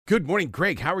Good morning,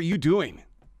 Greg. How are you doing?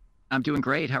 I'm doing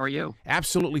great. How are you?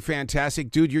 Absolutely fantastic,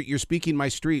 dude. You're speaking my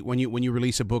street when you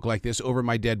release a book like this, Over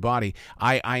My Dead Body.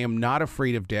 I am not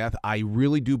afraid of death. I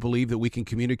really do believe that we can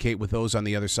communicate with those on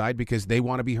the other side because they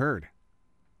want to be heard.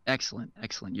 Excellent,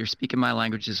 excellent. You're speaking my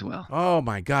language as well. Oh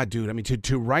my God, dude! I mean,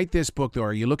 to write this book, though,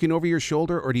 are you looking over your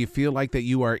shoulder, or do you feel like that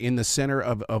you are in the center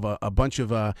of a bunch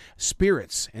of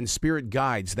spirits and spirit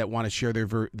guides that want to share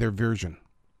their version?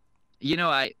 You know,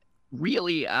 I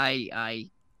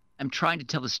am trying to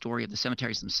tell the story of the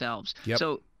cemeteries themselves. Yep.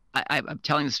 So I'm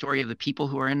telling the story of the people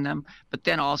who are in them, but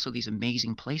then also these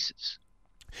amazing places.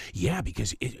 Yeah,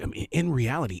 because I mean, in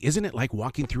reality, isn't it like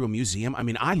walking through a museum? I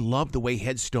mean, I love the way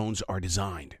headstones are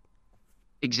designed.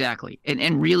 Exactly.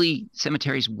 And really,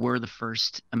 cemeteries were the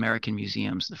first American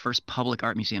museums, the first public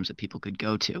art museums that people could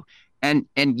go to. And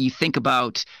you think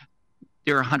about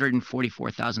there are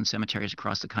 144,000 cemeteries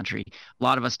across the country. A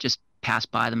lot of us just pass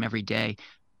by them every day.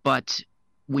 But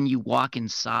when you walk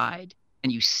inside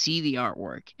and you see the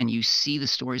artwork and you see the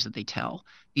stories that they tell,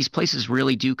 these places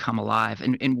really do come alive.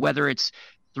 And whether it's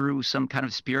through some kind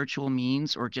of spiritual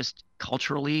means or just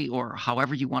culturally or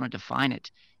however you want to define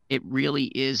it, it really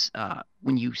is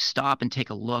when you stop and take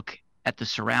a look at the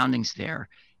surroundings there,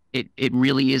 it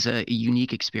really is a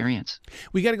unique experience.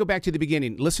 We got to go back to the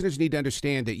beginning. Listeners need to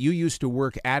understand that you used to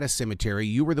work at a cemetery.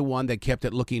 You were the one that kept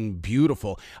it looking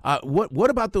beautiful. What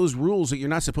about those rules that you're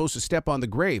not supposed to step on the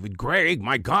grave? Greg,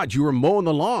 my God, you were mowing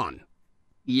the lawn.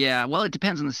 Yeah, well, it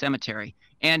depends on the cemetery.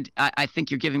 And I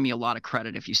think you're giving me a lot of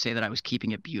credit if you say that I was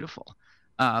keeping it beautiful.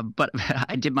 But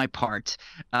I did my part.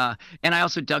 And I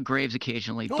also dug graves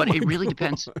occasionally. But it really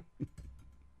depends.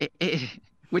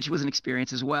 Which was an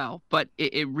experience as well. But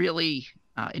it really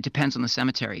it depends on the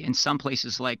cemetery. In some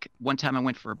places, like one time I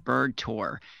went for a bird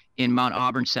tour in Mount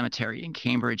Auburn Cemetery in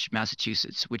Cambridge,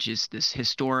 Massachusetts, which is this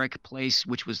historic place,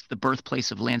 which was the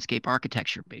birthplace of landscape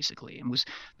architecture, basically, and was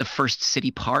the first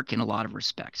city park in a lot of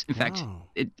respects. In fact,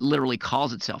 it literally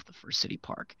calls itself the first city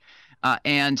park.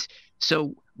 And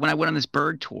so when I went on this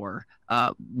bird tour,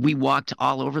 we walked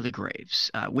all over the graves,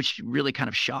 which really kind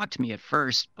of shocked me at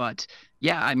first. But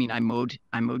yeah, I mean, I mowed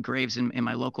graves in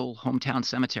my local hometown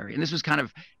cemetery. And this was kind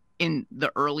of in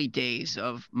the early days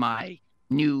of my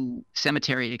new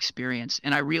cemetery experience.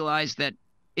 And I realized that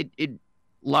it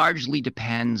largely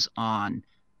depends on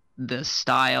the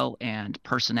style and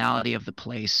personality of the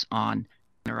place.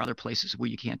 There are other places where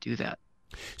you can't do that.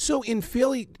 So in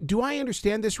Philly, do I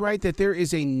understand this right, that there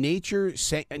is a nature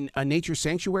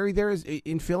sanctuary there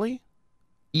in Philly?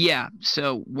 Yeah,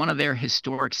 so one of their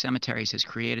historic cemeteries has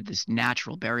created this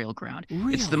natural burial ground.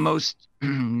 Really? It's the most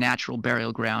natural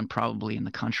burial ground probably in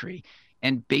the country.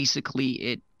 And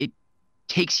basically it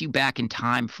takes you back in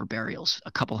time for burials,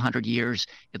 a couple hundred years,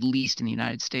 at least in the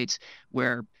United States,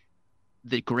 where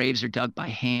the graves are dug by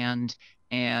hand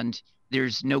and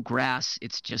there's no grass.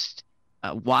 It's just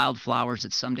wildflowers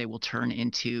that someday will turn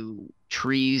into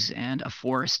trees and a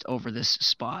forest over this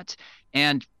spot.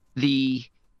 And the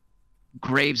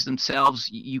graves themselves,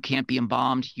 you can't be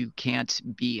embalmed. You can't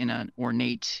be in an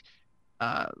ornate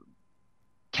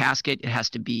casket. It has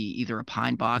to be either a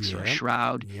pine box or a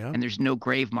shroud. Yep. And there's no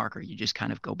grave marker. You just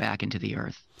kind of go back into the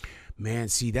earth. Man,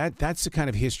 see that's the kind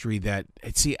of history that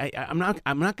I'm not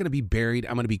going to be buried.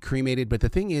 I'm going to be cremated. But the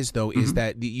thing is, though, is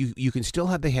that you can still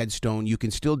have the headstone. You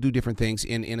can still do different things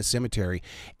in a cemetery,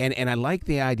 and I like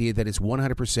the idea that it's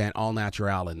 100% all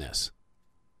natural in this.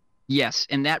 Yes,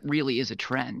 and that really is a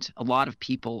trend. A lot of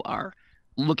people are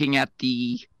looking at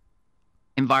the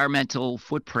environmental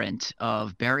footprint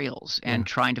of burials and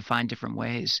trying to find different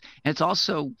ways. And it's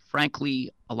also,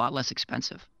 frankly, a lot less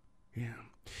expensive. Yeah.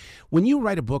 When you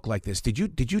write a book like this, did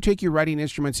you take your writing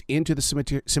instruments into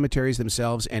the cemeteries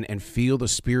themselves and feel the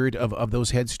spirit of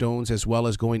those headstones as well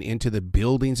as going into the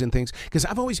buildings and things? Because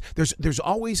there's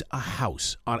always a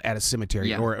house at a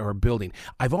cemetery or a building.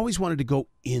 I've always wanted to go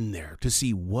in there to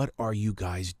see what are you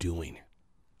guys doing.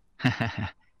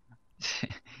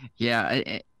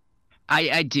 Yeah,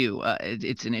 I do.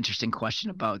 It's an interesting question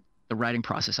about the writing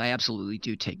process. I absolutely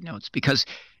do take notes because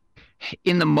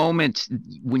in the moment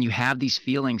when you have these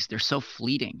feelings, they're so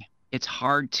fleeting. It's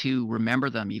hard to remember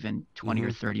them even 20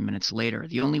 or 30 minutes later.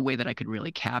 The only way that I could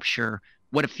really capture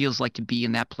what it feels like to be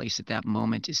in that place at that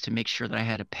moment is to make sure that I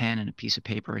had a pen and a piece of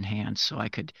paper in hand so I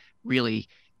could really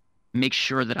make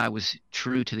sure that I was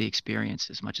true to the experience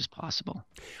as much as possible.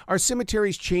 Are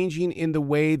cemeteries changing in the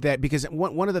way that, because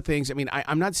one of the things, I mean,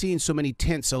 I'm not seeing so many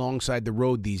tents alongside the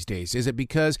road these days. Is it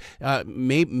because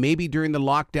maybe during the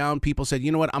lockdown, people said,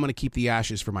 you know what, I'm going to keep the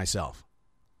ashes for myself?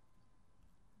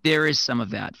 There is some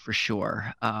of that for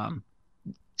sure.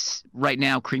 Right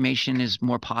now, cremation is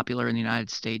more popular in the United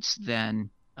States than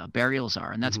burials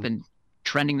are, and that's been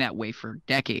trending that way for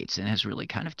decades and has really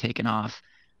kind of taken off.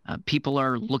 People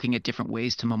are looking at different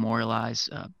ways to memorialize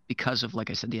because of, like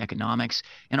I said, the economics,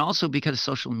 and also because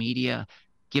social media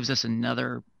gives us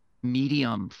another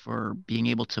medium for being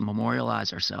able to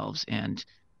memorialize ourselves and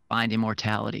find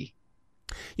immortality.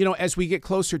 You know, as we get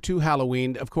closer to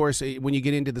Halloween, of course, when you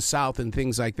get into the South and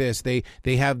things like this, they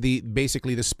have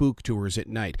basically the spook tours at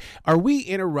night. Are we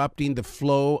interrupting the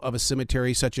flow of a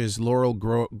cemetery such as Laurel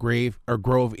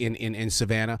Grove in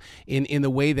Savannah in the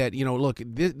way that, you know, look,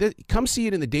 come see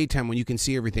it in the daytime when you can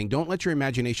see everything. Don't let your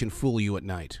imagination fool you at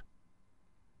night.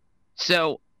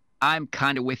 So I'm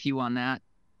kind of with you on that.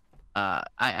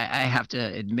 I have to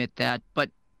admit that,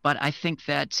 but I think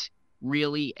that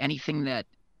really anything that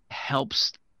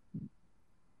helps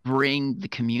bring the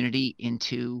community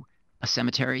into a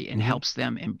cemetery and helps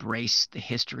them embrace the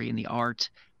history and the art,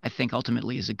 I think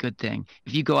ultimately is a good thing.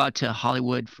 If you go out to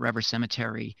Hollywood Forever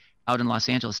Cemetery out in Los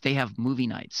Angeles, they have movie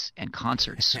nights and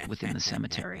concerts within the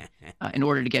cemetery in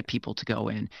order to get people to go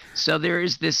in. So there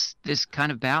is this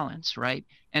kind of balance, right?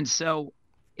 And so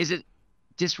is it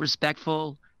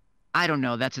disrespectful? I don't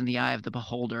know. That's in the eye of the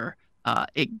beholder.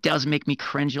 It does make me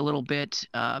cringe a little bit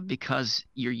because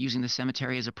you're using the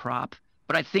cemetery as a prop.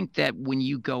 But I think that when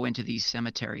you go into these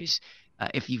cemeteries,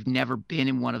 if you've never been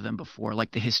in one of them before,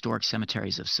 like the historic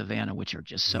cemeteries of Savannah, which are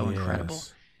just so incredible,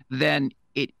 then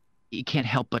it can't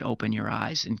help but open your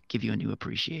eyes and give you a new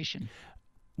appreciation.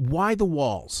 Why the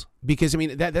walls? Because I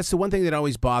mean that's the one thing that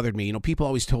always bothered me. You know, people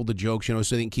always told the jokes, you know,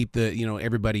 so they can keep the, you know,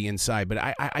 everybody inside. But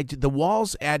I the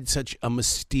walls add such a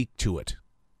mystique to it.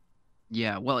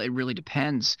 Yeah, well, it really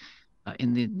depends.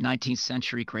 In the 19th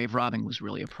century, grave robbing was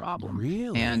really a problem.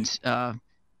 Really? And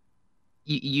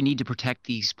you need to protect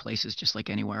these places just like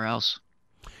anywhere else.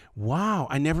 Wow,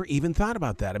 I never even thought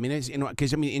about that. I mean, you know,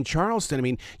 because I mean, in Charleston, I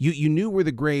mean, you knew where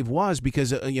the grave was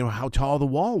because you know how tall the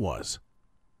wall was.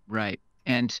 Right.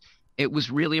 And it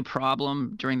was really a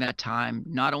problem during that time,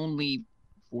 not only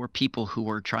for people who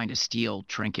were trying to steal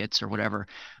trinkets or whatever,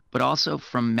 but also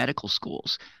from medical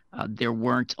schools. There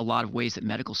weren't a lot of ways that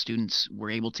medical students were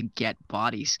able to get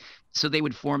bodies. So they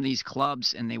would form these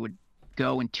clubs and they would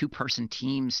go in two-person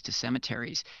teams to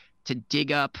cemeteries to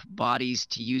dig up bodies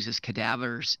to use as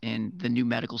cadavers in the new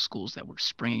medical schools that were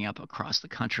springing up across the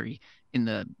country in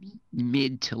the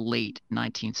mid to late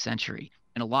 19th century.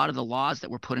 And a lot of the laws that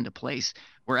were put into place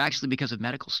were actually because of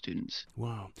medical students.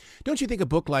 Wow. Don't you think a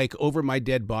book like Over My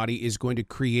Dead Body is going to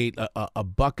create a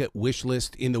bucket wish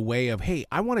list in the way of, hey,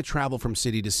 I want to travel from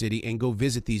city to city and go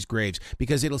visit these graves,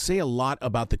 because it'll say a lot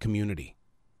about the community?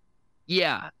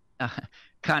 Yeah.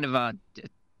 Kind of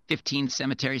 15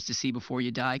 cemeteries to see before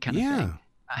you die kind of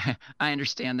thing. I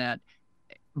understand that.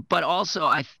 But also,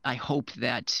 I hope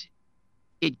that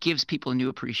it gives people a new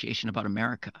appreciation about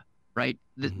America. Right?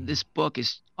 This book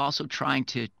is also trying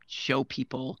to show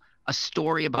people a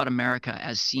story about America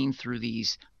as seen through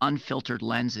these unfiltered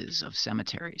lenses of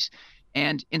cemeteries.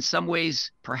 And in some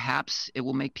ways, perhaps it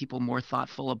will make people more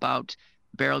thoughtful about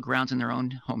burial grounds in their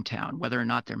own hometown, whether or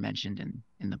not they're mentioned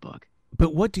in the book.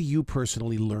 But what do you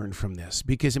personally learn from this?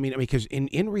 Because, because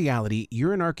in reality,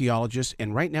 you're an archaeologist,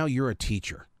 and right now you're a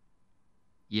teacher.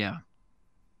 Yeah.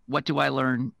 What do I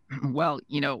learn? Well,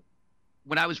 you know,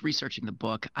 when I was researching the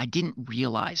book, I didn't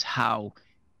realize how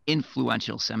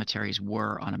influential cemeteries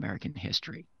were on American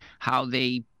history, how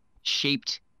they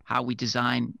shaped how we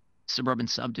design suburban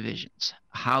subdivisions,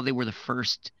 how they were the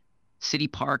first city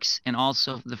parks and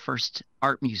also the first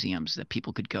art museums that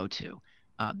people could go to.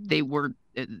 They were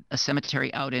a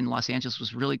cemetery out in Los Angeles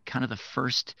was really kind of the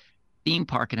first theme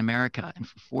park in America. And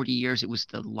for 40 years, it was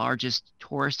the largest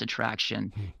tourist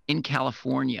attraction in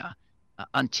California.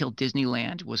 Until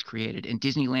Disneyland was created. And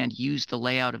Disneyland used the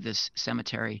layout of this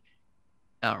cemetery,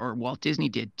 or Walt Disney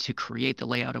did, to create the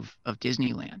layout of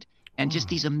Disneyland. And just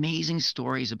these amazing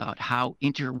stories about how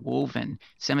interwoven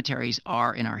cemeteries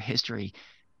are in our history.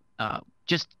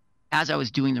 Just as I was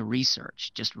doing the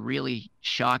research, just really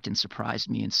shocked and surprised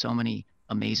me in so many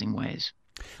amazing ways.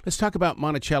 Let's talk about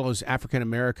Monticello's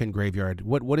African-American graveyard.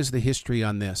 What is the history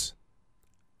on this?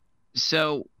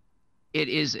 So it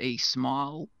is a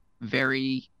small,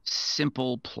 very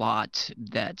simple plot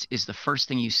that is the first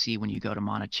thing you see when you go to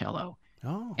Monticello.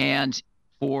 And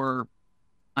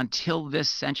until this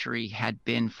century had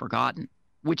been forgotten,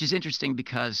 which is interesting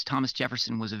because Thomas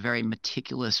Jefferson was a very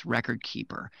meticulous record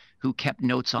keeper who kept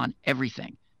notes on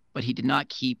everything, but he did not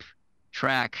keep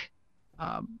track.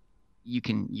 You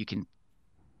can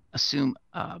assume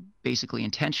basically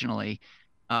intentionally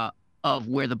of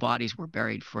where the bodies were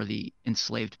buried for the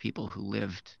enslaved people who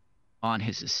lived on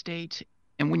his estate.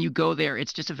 And when you go there,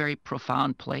 it's just a very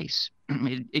profound place.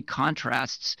 It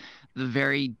contrasts the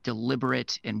very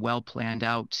deliberate and well planned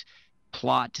out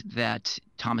plot that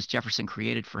Thomas Jefferson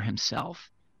created for himself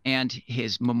and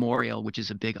his memorial, which is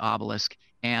a big obelisk,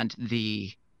 and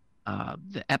the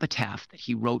epitaph that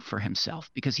he wrote for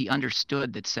himself, because he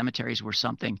understood that cemeteries were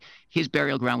something, his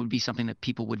burial ground would be something that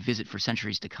people would visit for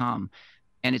centuries to come.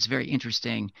 And it's very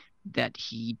interesting that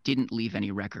he didn't leave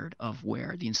any record of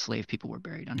where the enslaved people were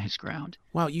buried on his ground.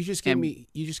 Wow, you just gave me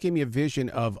a vision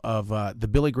of the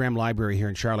Billy Graham Library here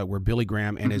in Charlotte, where Billy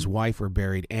Graham and his wife were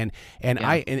buried, and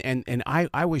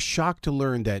I was shocked to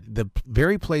learn that the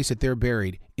very place that they're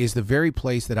buried is the very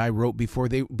place that I wrote before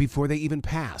they even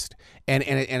passed, and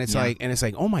it's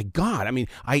like, oh my God! I mean,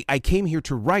 I came here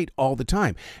to write all the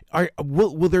time.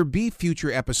 Will there be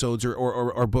future episodes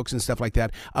or books and stuff like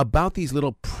that about these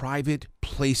little private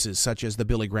places such as the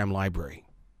Billy Graham Library?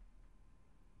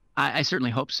 I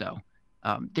certainly hope so.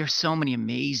 There's so many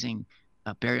amazing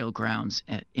burial grounds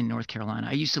in North Carolina.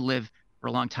 I used to live for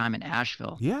a long time in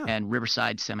Asheville, and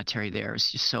Riverside Cemetery there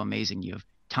is just so amazing. You have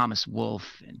Thomas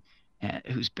Wolfe, and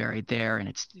who's buried there, and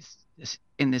it's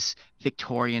in this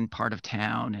Victorian part of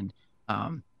town.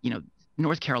 And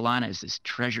North Carolina is this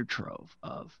treasure trove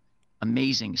of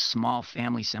amazing small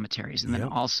family cemeteries, and then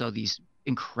also these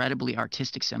incredibly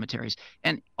artistic cemeteries,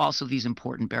 and also these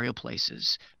important burial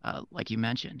places, like you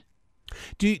mentioned.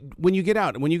 When you get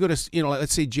out, when you go to,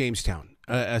 let's say Jamestown,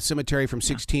 a cemetery from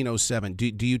 1607,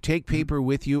 do you take paper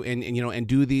with you and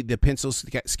do the pencil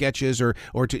sketches or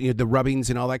the rubbings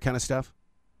and all that kind of stuff?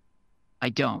 I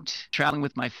don't. Traveling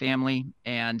with my family,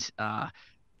 and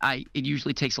it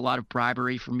usually takes a lot of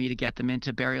bribery for me to get them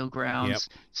into burial grounds.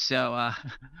 Yep. So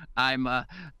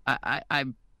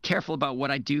I'm careful about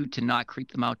what I do to not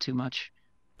creep them out too much.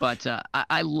 But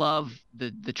I love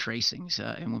the tracings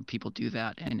and when people do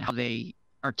that and how they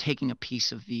are taking a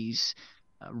piece of these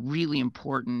really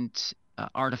important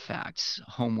artifacts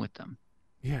home with them.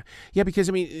 Yeah, because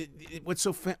I mean, what's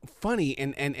so funny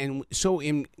and so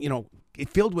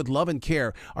filled with love and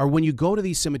care are when you go to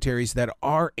these cemeteries that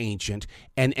are ancient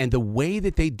and the way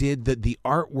that they did the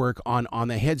artwork on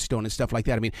the headstone and stuff like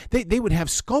that. I mean, they would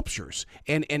have sculptures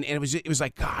and it was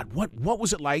like, God, what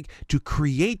was it like to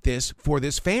create this for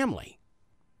this family?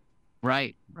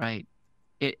 Right.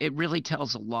 It really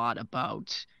tells a lot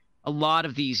about a lot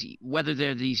of these, whether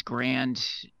they're these grand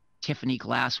Tiffany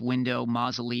glass window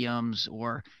mausoleums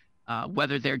or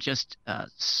whether they're just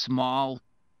small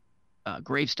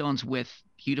gravestones with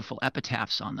beautiful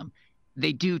epitaphs on them.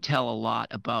 They do tell a lot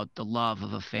about the love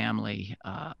of a family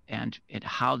and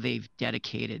how they've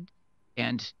dedicated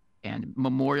and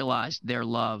memorialized their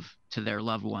love to their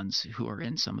loved ones who are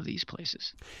in some of these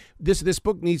places. This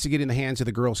book needs to get in the hands of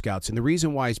the Girl Scouts, and the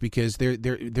reason why is because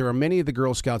there are many of the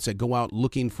Girl Scouts that go out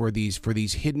looking for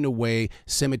these hidden away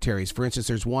cemeteries. For instance,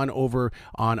 there's one over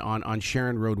on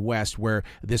Sharon Road West where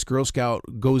this Girl Scout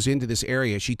goes into this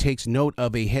area. She takes note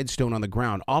of a headstone on the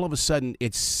ground. All of a sudden,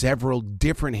 it's several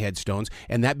different headstones,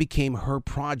 and that became her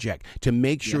project to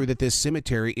make sure that this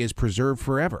cemetery is preserved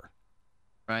forever.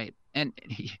 Right, and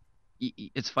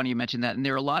it's funny you mentioned that, and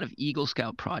there are a lot of Eagle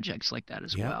Scout projects like that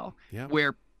as well,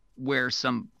 where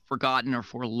some forgotten or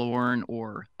forlorn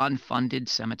or unfunded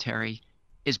cemetery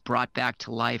is brought back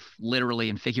to life, literally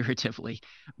and figuratively,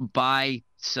 by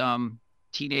some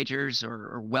teenagers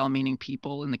or well-meaning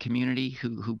people in the community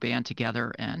who band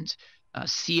together and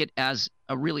see it as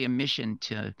a mission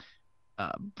to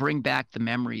bring back the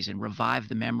memories and revive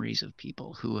the memories of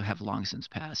people who have long since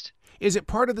passed. Is it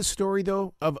part of the story,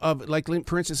 though, of like,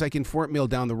 for instance, like in Fort Mill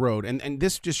down the road, and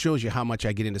this just shows you how much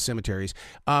I get into cemeteries,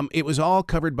 it was all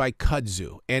covered by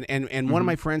kudzu, and one of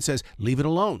my friends says, leave it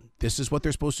alone. This is what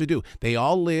they're supposed to do. They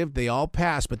all lived, they all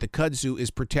passed, but the kudzu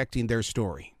is protecting their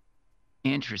story.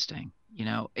 Interesting.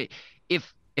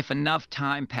 If enough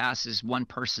time passes, one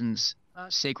person's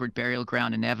sacred burial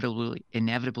ground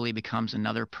inevitably becomes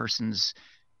another person's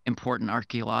important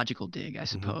archaeological dig, I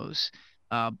suppose.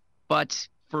 But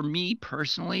for me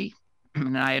personally,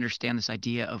 and I understand this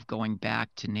idea of going back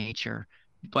to nature,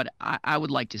 but I would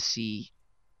like to see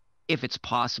if it's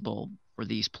possible for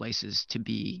these places to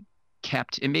be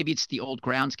kept, and maybe it's the old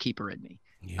groundskeeper in me,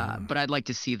 but I'd like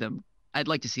to see the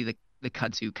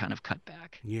kudzu kind of cut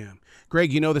back. Yeah.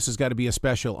 Greg, this has got to be a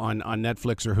special on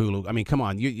Netflix or Hulu. I mean, come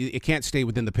on, it can't stay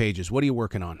within the pages. What are you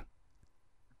working on?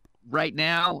 Right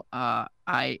now,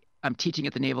 I'm teaching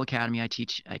at the Naval Academy. I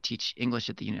teach English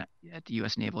at the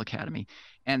U.S. Naval Academy,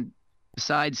 and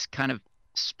besides kind of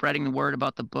spreading the word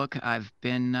about the book, I've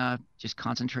been just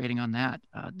concentrating on that.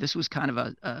 This was kind of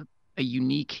a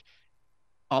unique,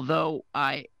 although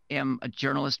I am a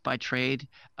journalist by trade.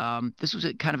 This was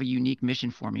kind of a unique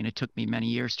mission for me, and it took me many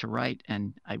years to write,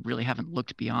 and I really haven't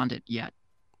looked beyond it yet.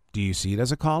 Do you see it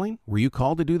as a calling? Were you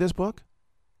called to do this book?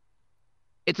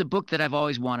 It's a book that I've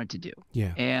always wanted to do.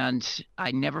 Yeah. And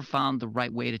I never found the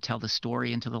right way to tell the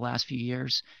story until the last few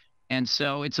years. And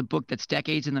so it's a book that's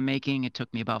decades in the making. It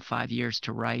took me about 5 years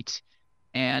to write.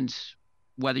 And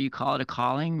whether you call it a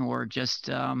calling or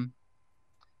just,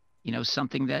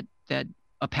 something that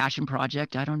a passion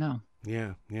project, I don't know.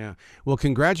 Yeah, yeah. Well,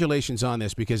 congratulations on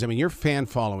this, because I mean your fan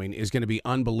following is going to be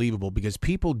unbelievable, because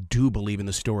people do believe in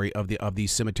the story of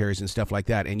these cemeteries and stuff like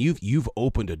that, and you've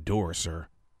opened a door, sir.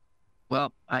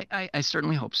 Well, I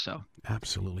certainly hope so.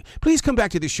 Absolutely. Please come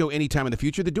back to this show anytime in the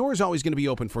future. The door is always going to be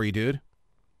open for you, dude.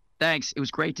 Thanks. It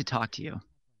was great to talk to you.